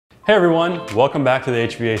Hey everyone, welcome back to the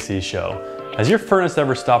HVAC show. Has your furnace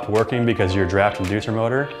ever stopped working because of your draft inducer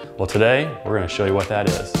motor? Well, today we're going to show you what that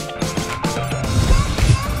is.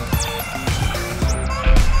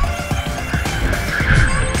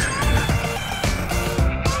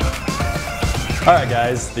 Alright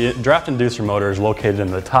guys, the draft inducer motor is located in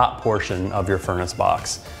the top portion of your furnace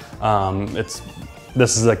box.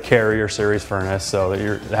 This is a carrier series furnace, so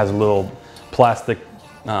it has a little plastic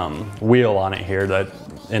wheel on it here that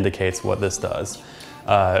indicates what this does.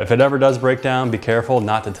 If it ever does break down, be careful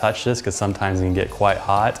not to touch this because sometimes it can get quite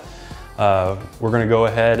hot. We're going to go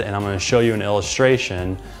ahead and I'm going to show you an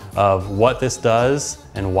illustration of what this does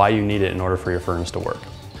and why you need it in order for your furnace to work.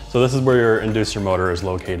 So this is where your inducer motor is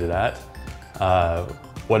located at.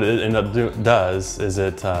 What it does is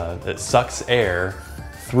it sucks air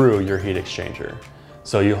through your heat exchanger.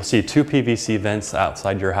 So you'll see two PVC vents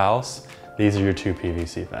outside your house. These are your two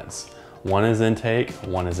PVC vents. One is intake,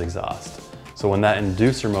 one is exhaust. So when that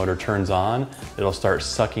inducer motor turns on, it'll start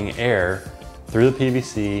sucking air through the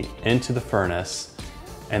PVC into the furnace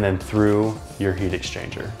and then through your heat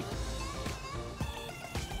exchanger.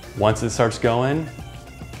 Once it starts going,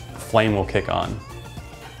 the flame will kick on.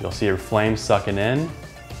 You'll see your flame sucking in.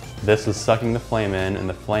 This is sucking the flame in and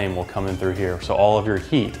the flame will come in through here. So all of your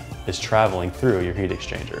heat is traveling through your heat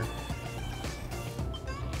exchanger.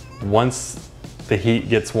 Once the heat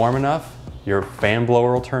gets warm enough, your fan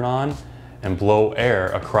blower will turn on and blow air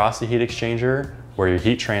across the heat exchanger where your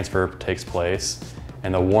heat transfer takes place,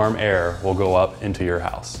 and the warm air will go up into your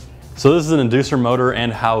house. So this is an inducer motor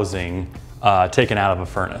and housing taken out of a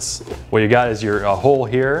furnace. What you got is your hole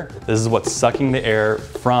here. This is what's sucking the air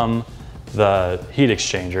from the heat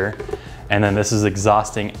exchanger, and then this is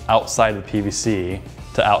exhausting outside the PVC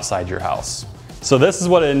to outside your house. So this is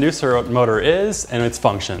what an inducer motor is and its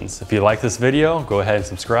functions. If you like this video, go ahead and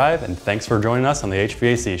subscribe, and thanks for joining us on the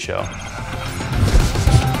HVAC show.